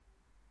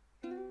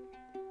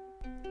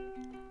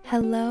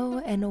Hello,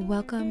 and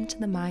welcome to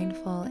the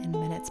Mindful in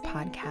Minutes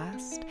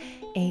podcast,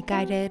 a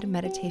guided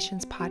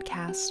meditations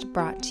podcast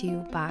brought to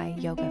you by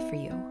Yoga for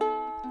You.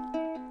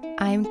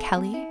 I'm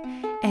Kelly,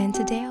 and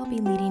today I'll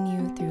be leading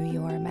you through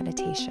your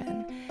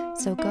meditation.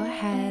 So go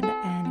ahead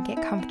and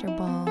get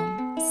comfortable,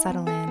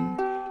 settle in,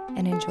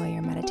 and enjoy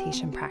your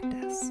meditation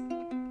practice.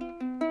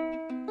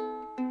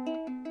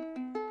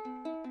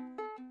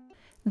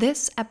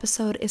 This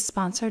episode is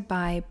sponsored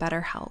by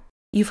BetterHelp.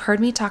 You've heard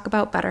me talk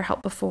about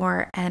BetterHelp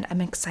before, and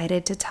I'm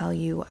excited to tell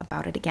you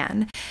about it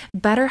again.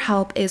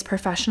 BetterHelp is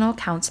professional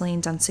counseling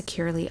done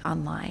securely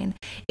online.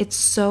 It's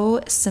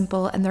so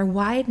simple, and their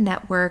wide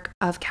network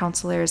of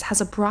counselors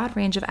has a broad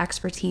range of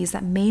expertise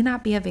that may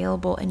not be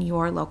available in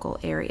your local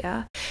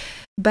area.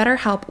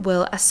 BetterHelp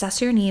will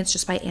assess your needs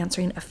just by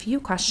answering a few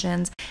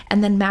questions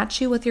and then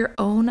match you with your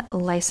own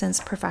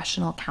licensed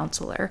professional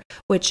counselor,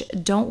 which,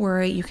 don't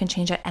worry, you can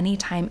change at any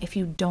time if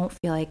you don't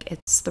feel like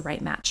it's the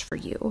right match for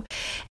you.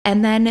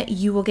 And then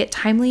you will get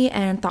timely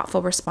and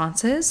thoughtful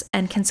responses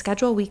and can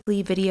schedule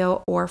weekly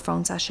video or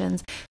phone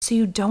sessions so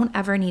you don't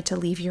ever need to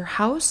leave your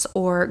house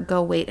or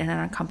go wait in an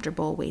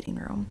uncomfortable waiting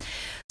room.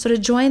 So to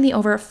join the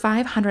over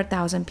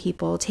 500,000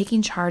 people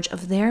taking charge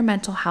of their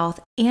mental health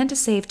and to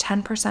save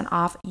 10%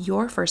 off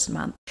your first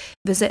month,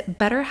 visit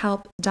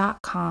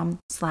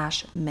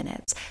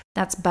betterhelp.com/minutes.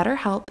 That's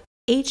BetterHelp,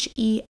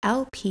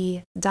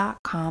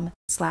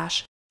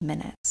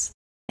 HELP.com/minutes.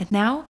 And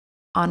now,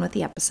 on with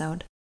the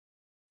episode.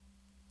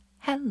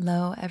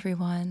 Hello,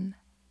 everyone.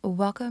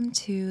 Welcome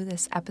to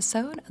this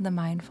episode of the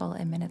Mindful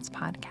in Minutes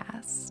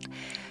podcast.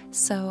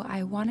 So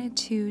I wanted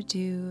to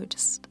do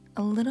just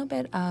a little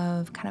bit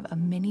of kind of a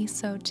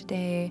mini-sode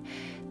today.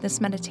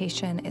 This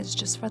meditation is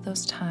just for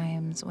those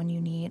times when you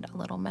need a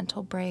little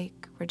mental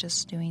break. We're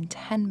just doing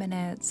 10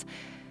 minutes,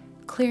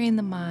 clearing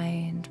the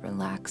mind,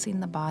 relaxing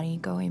the body,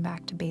 going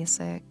back to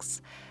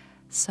basics.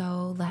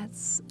 So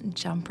let's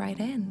jump right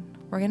in.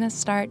 We're going to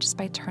start just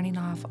by turning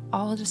off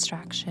all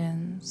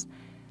distractions.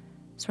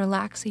 So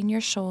relaxing your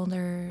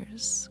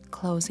shoulders,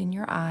 closing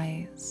your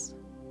eyes.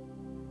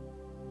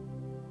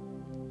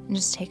 And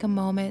just take a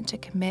moment to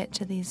commit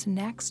to these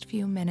next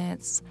few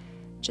minutes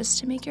just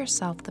to make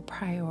yourself the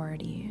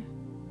priority.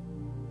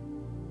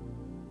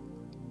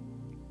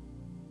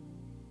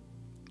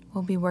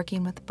 We'll be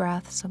working with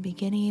breath, so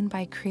beginning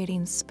by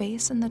creating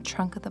space in the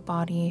trunk of the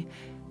body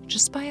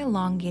just by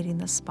elongating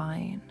the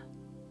spine.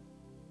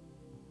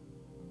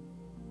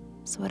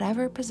 So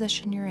whatever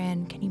position you're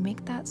in, can you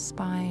make that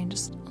spine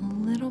just a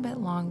little bit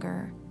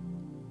longer?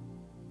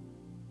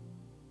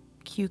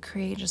 Can you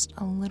create just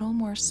a little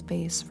more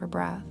space for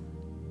breath?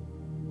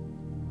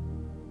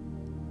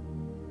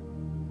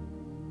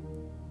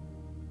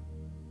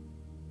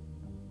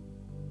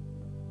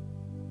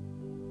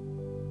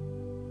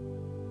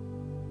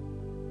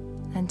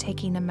 And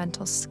taking a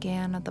mental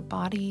scan of the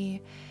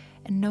body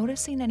and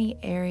noticing any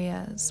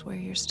areas where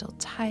you're still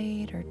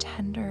tight or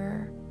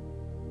tender.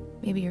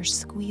 Maybe you're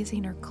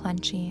squeezing or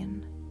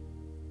clenching.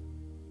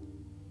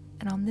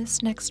 And on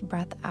this next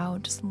breath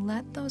out, just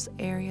let those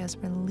areas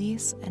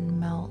release and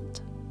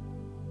melt.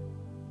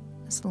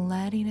 Just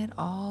letting it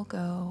all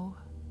go.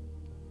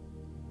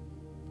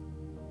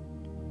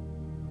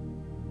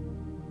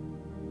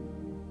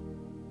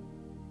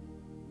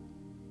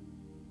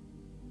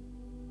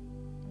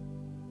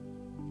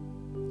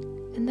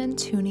 And then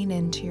tuning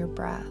into your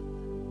breath.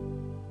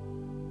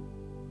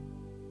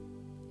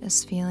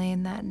 Just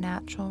feeling that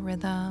natural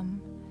rhythm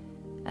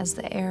as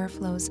the air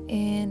flows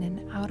in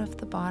and out of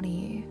the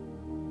body.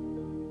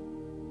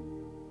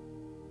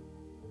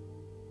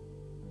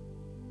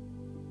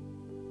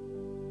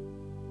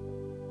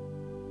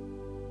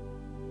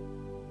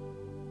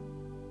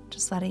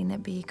 Just letting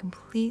it be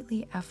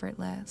completely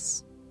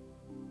effortless.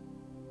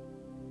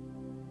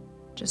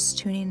 Just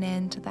tuning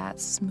in to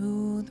that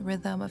smooth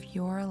rhythm of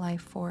your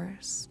life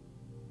force.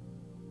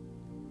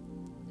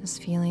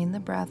 Just feeling the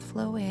breath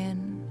flow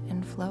in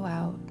and flow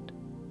out.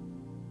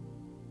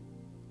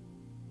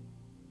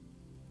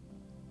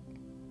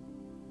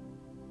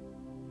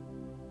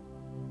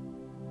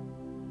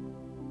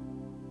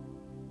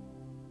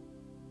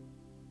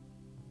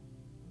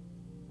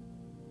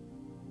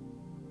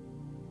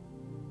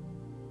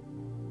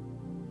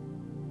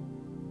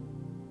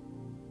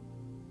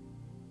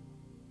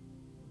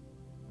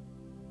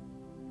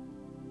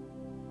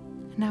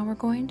 Now we're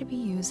going to be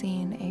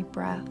using a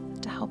breath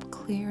to help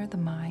clear the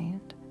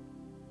mind.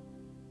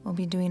 We'll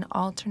be doing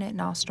alternate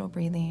nostril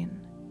breathing.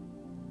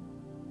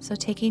 So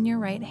taking your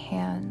right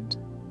hand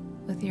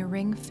with your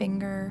ring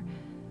finger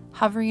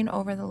hovering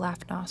over the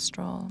left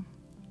nostril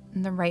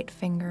and the right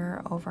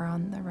finger over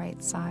on the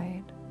right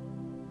side.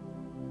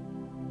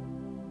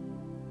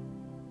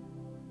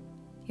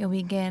 You'll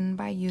begin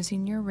by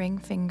using your ring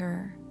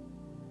finger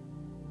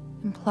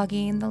and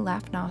plugging the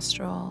left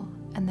nostril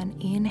and then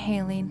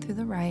inhaling through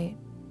the right.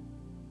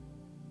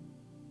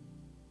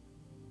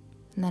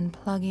 And then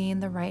plugging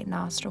the right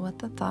nostril with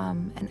the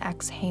thumb and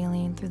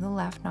exhaling through the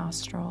left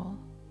nostril.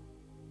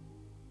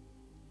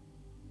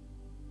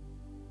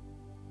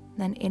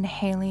 Then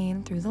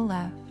inhaling through the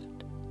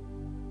left.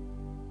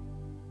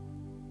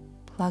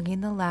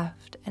 plugging the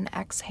left and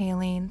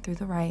exhaling through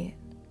the right.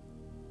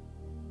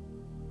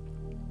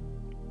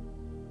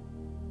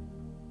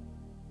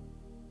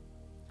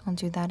 I'll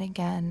do that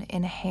again,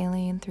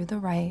 inhaling through the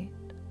right,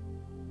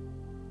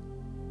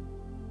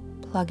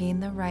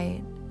 plugging the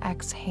right,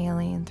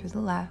 exhaling through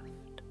the left.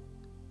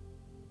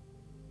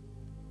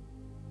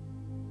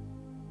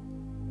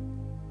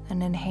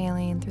 And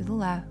inhaling through the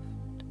left,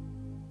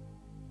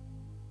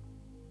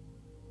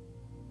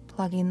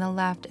 plugging the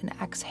left and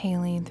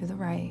exhaling through the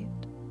right.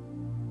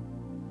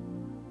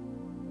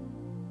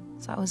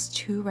 So that was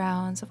 2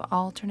 rounds of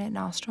alternate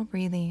nostril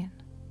breathing.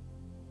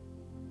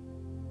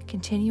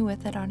 Continue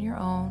with it on your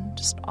own,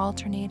 just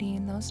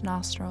alternating those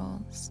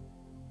nostrils,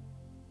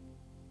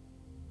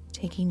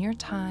 taking your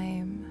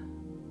time,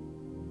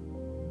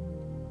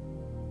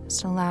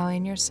 just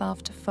allowing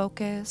yourself to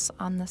focus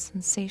on the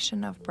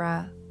sensation of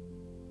breath.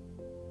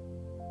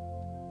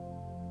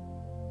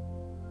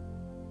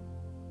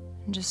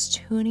 And just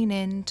tuning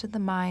in to the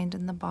mind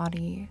and the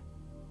body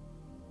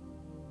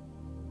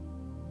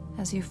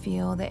as you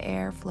feel the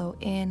air flow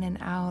in and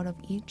out of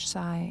each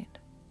side.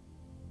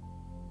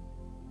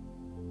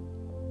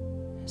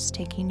 Just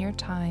taking your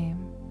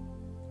time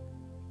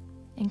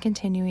and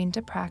continuing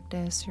to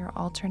practice your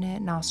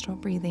alternate nostril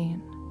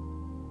breathing.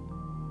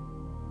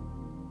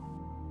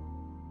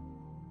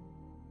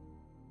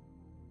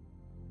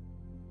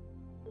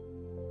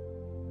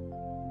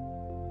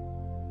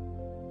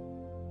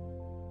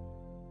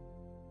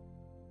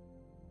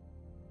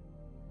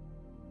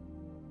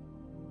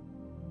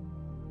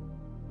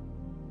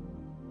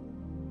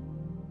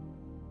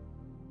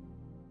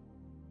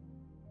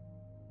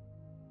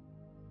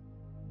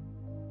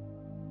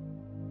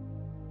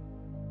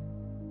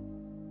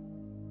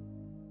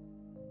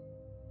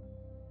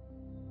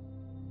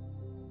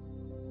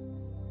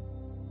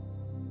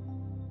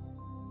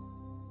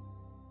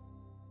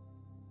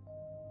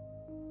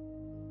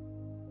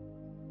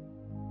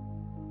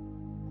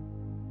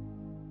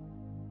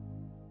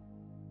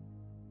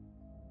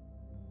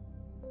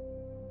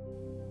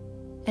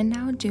 And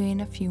now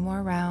doing a few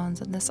more rounds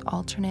of this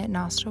alternate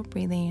nostril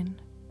breathing.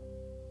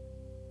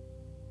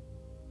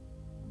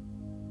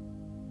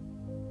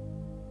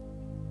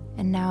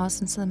 And now,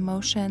 since the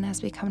motion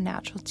has become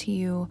natural to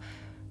you,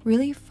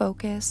 really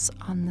focus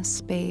on the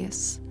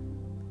space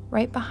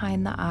right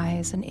behind the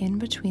eyes and in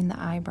between the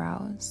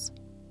eyebrows.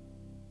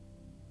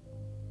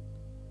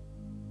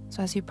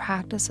 So as you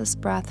practice this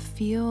breath,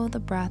 feel the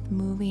breath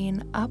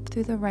moving up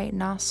through the right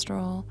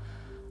nostril,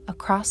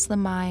 across the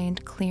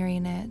mind,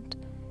 clearing it,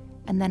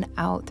 and then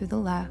out through the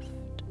left.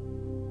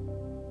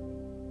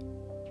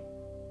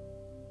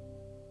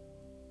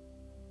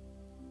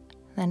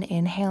 Then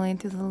inhaling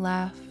through the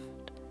left,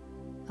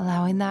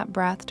 allowing that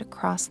breath to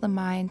cross the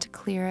mind to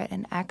clear it,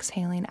 and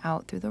exhaling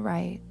out through the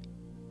right.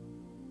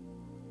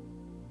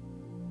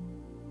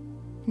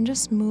 And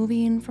just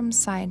moving from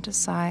side to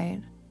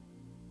side,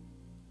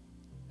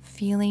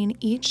 feeling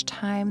each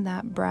time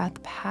that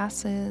breath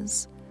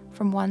passes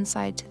from one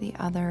side to the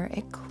other,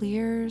 it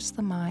clears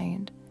the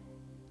mind,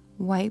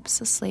 wipes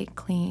the slate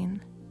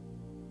clean.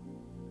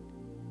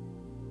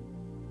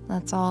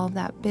 Lets all of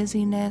that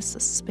busyness, the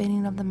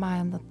spinning of the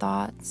mind, the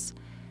thoughts,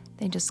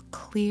 they just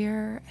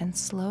clear and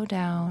slow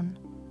down,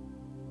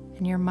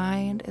 and your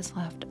mind is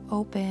left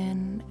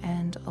open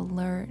and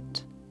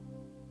alert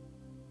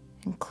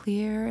and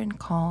clear and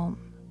calm.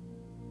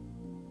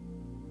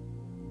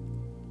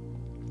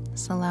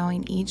 Just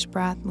allowing each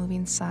breath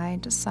moving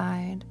side to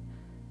side.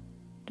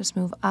 Just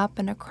move up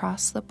and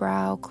across the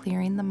brow,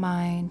 clearing the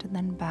mind, and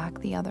then back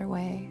the other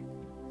way.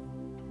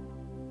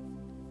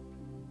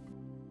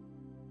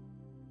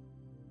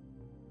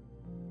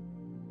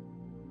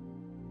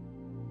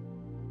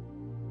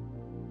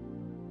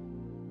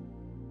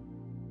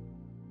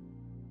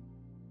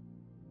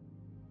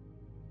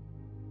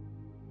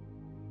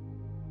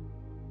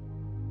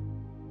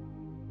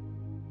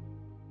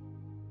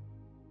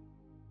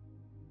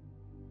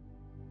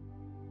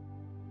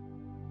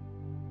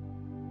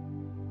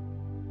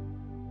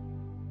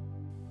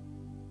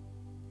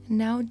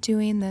 Now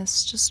doing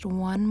this just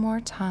one more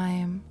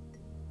time,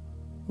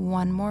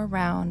 one more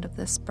round of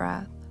this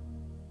breath.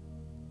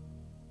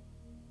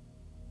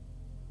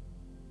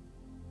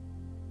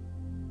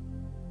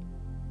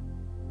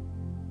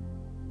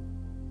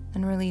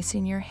 And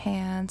releasing your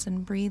hands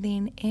and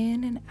breathing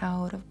in and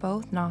out of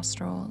both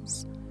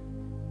nostrils.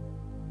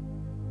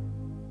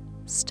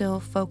 Still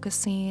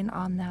focusing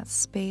on that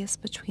space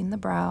between the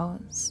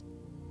brows.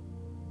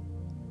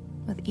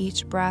 With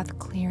each breath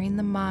clearing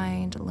the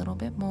mind a little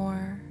bit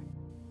more.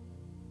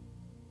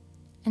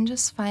 And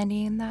just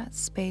finding that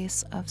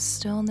space of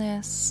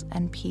stillness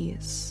and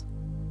peace.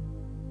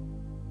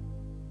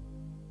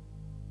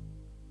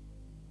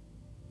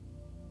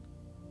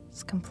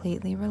 It's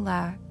completely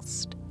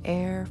relaxed,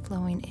 air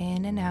flowing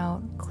in and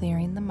out,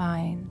 clearing the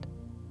mind.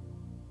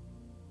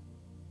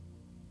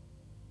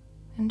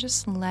 And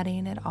just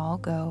letting it all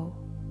go.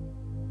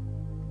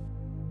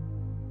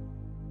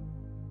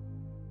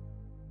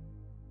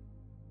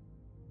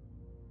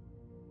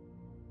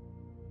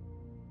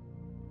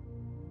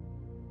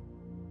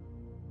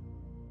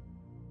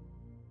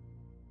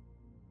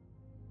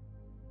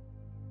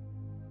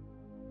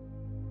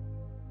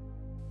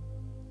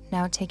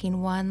 Now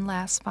taking one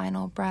last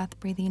final breath,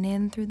 breathing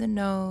in through the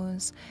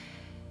nose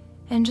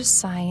and just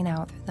sighing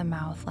out through the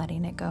mouth,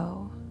 letting it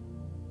go.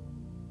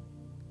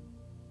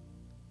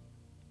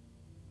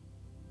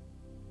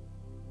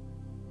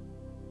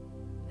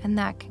 And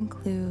that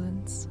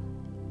concludes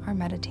our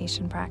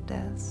meditation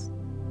practice.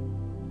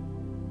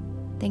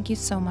 Thank you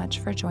so much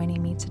for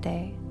joining me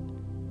today.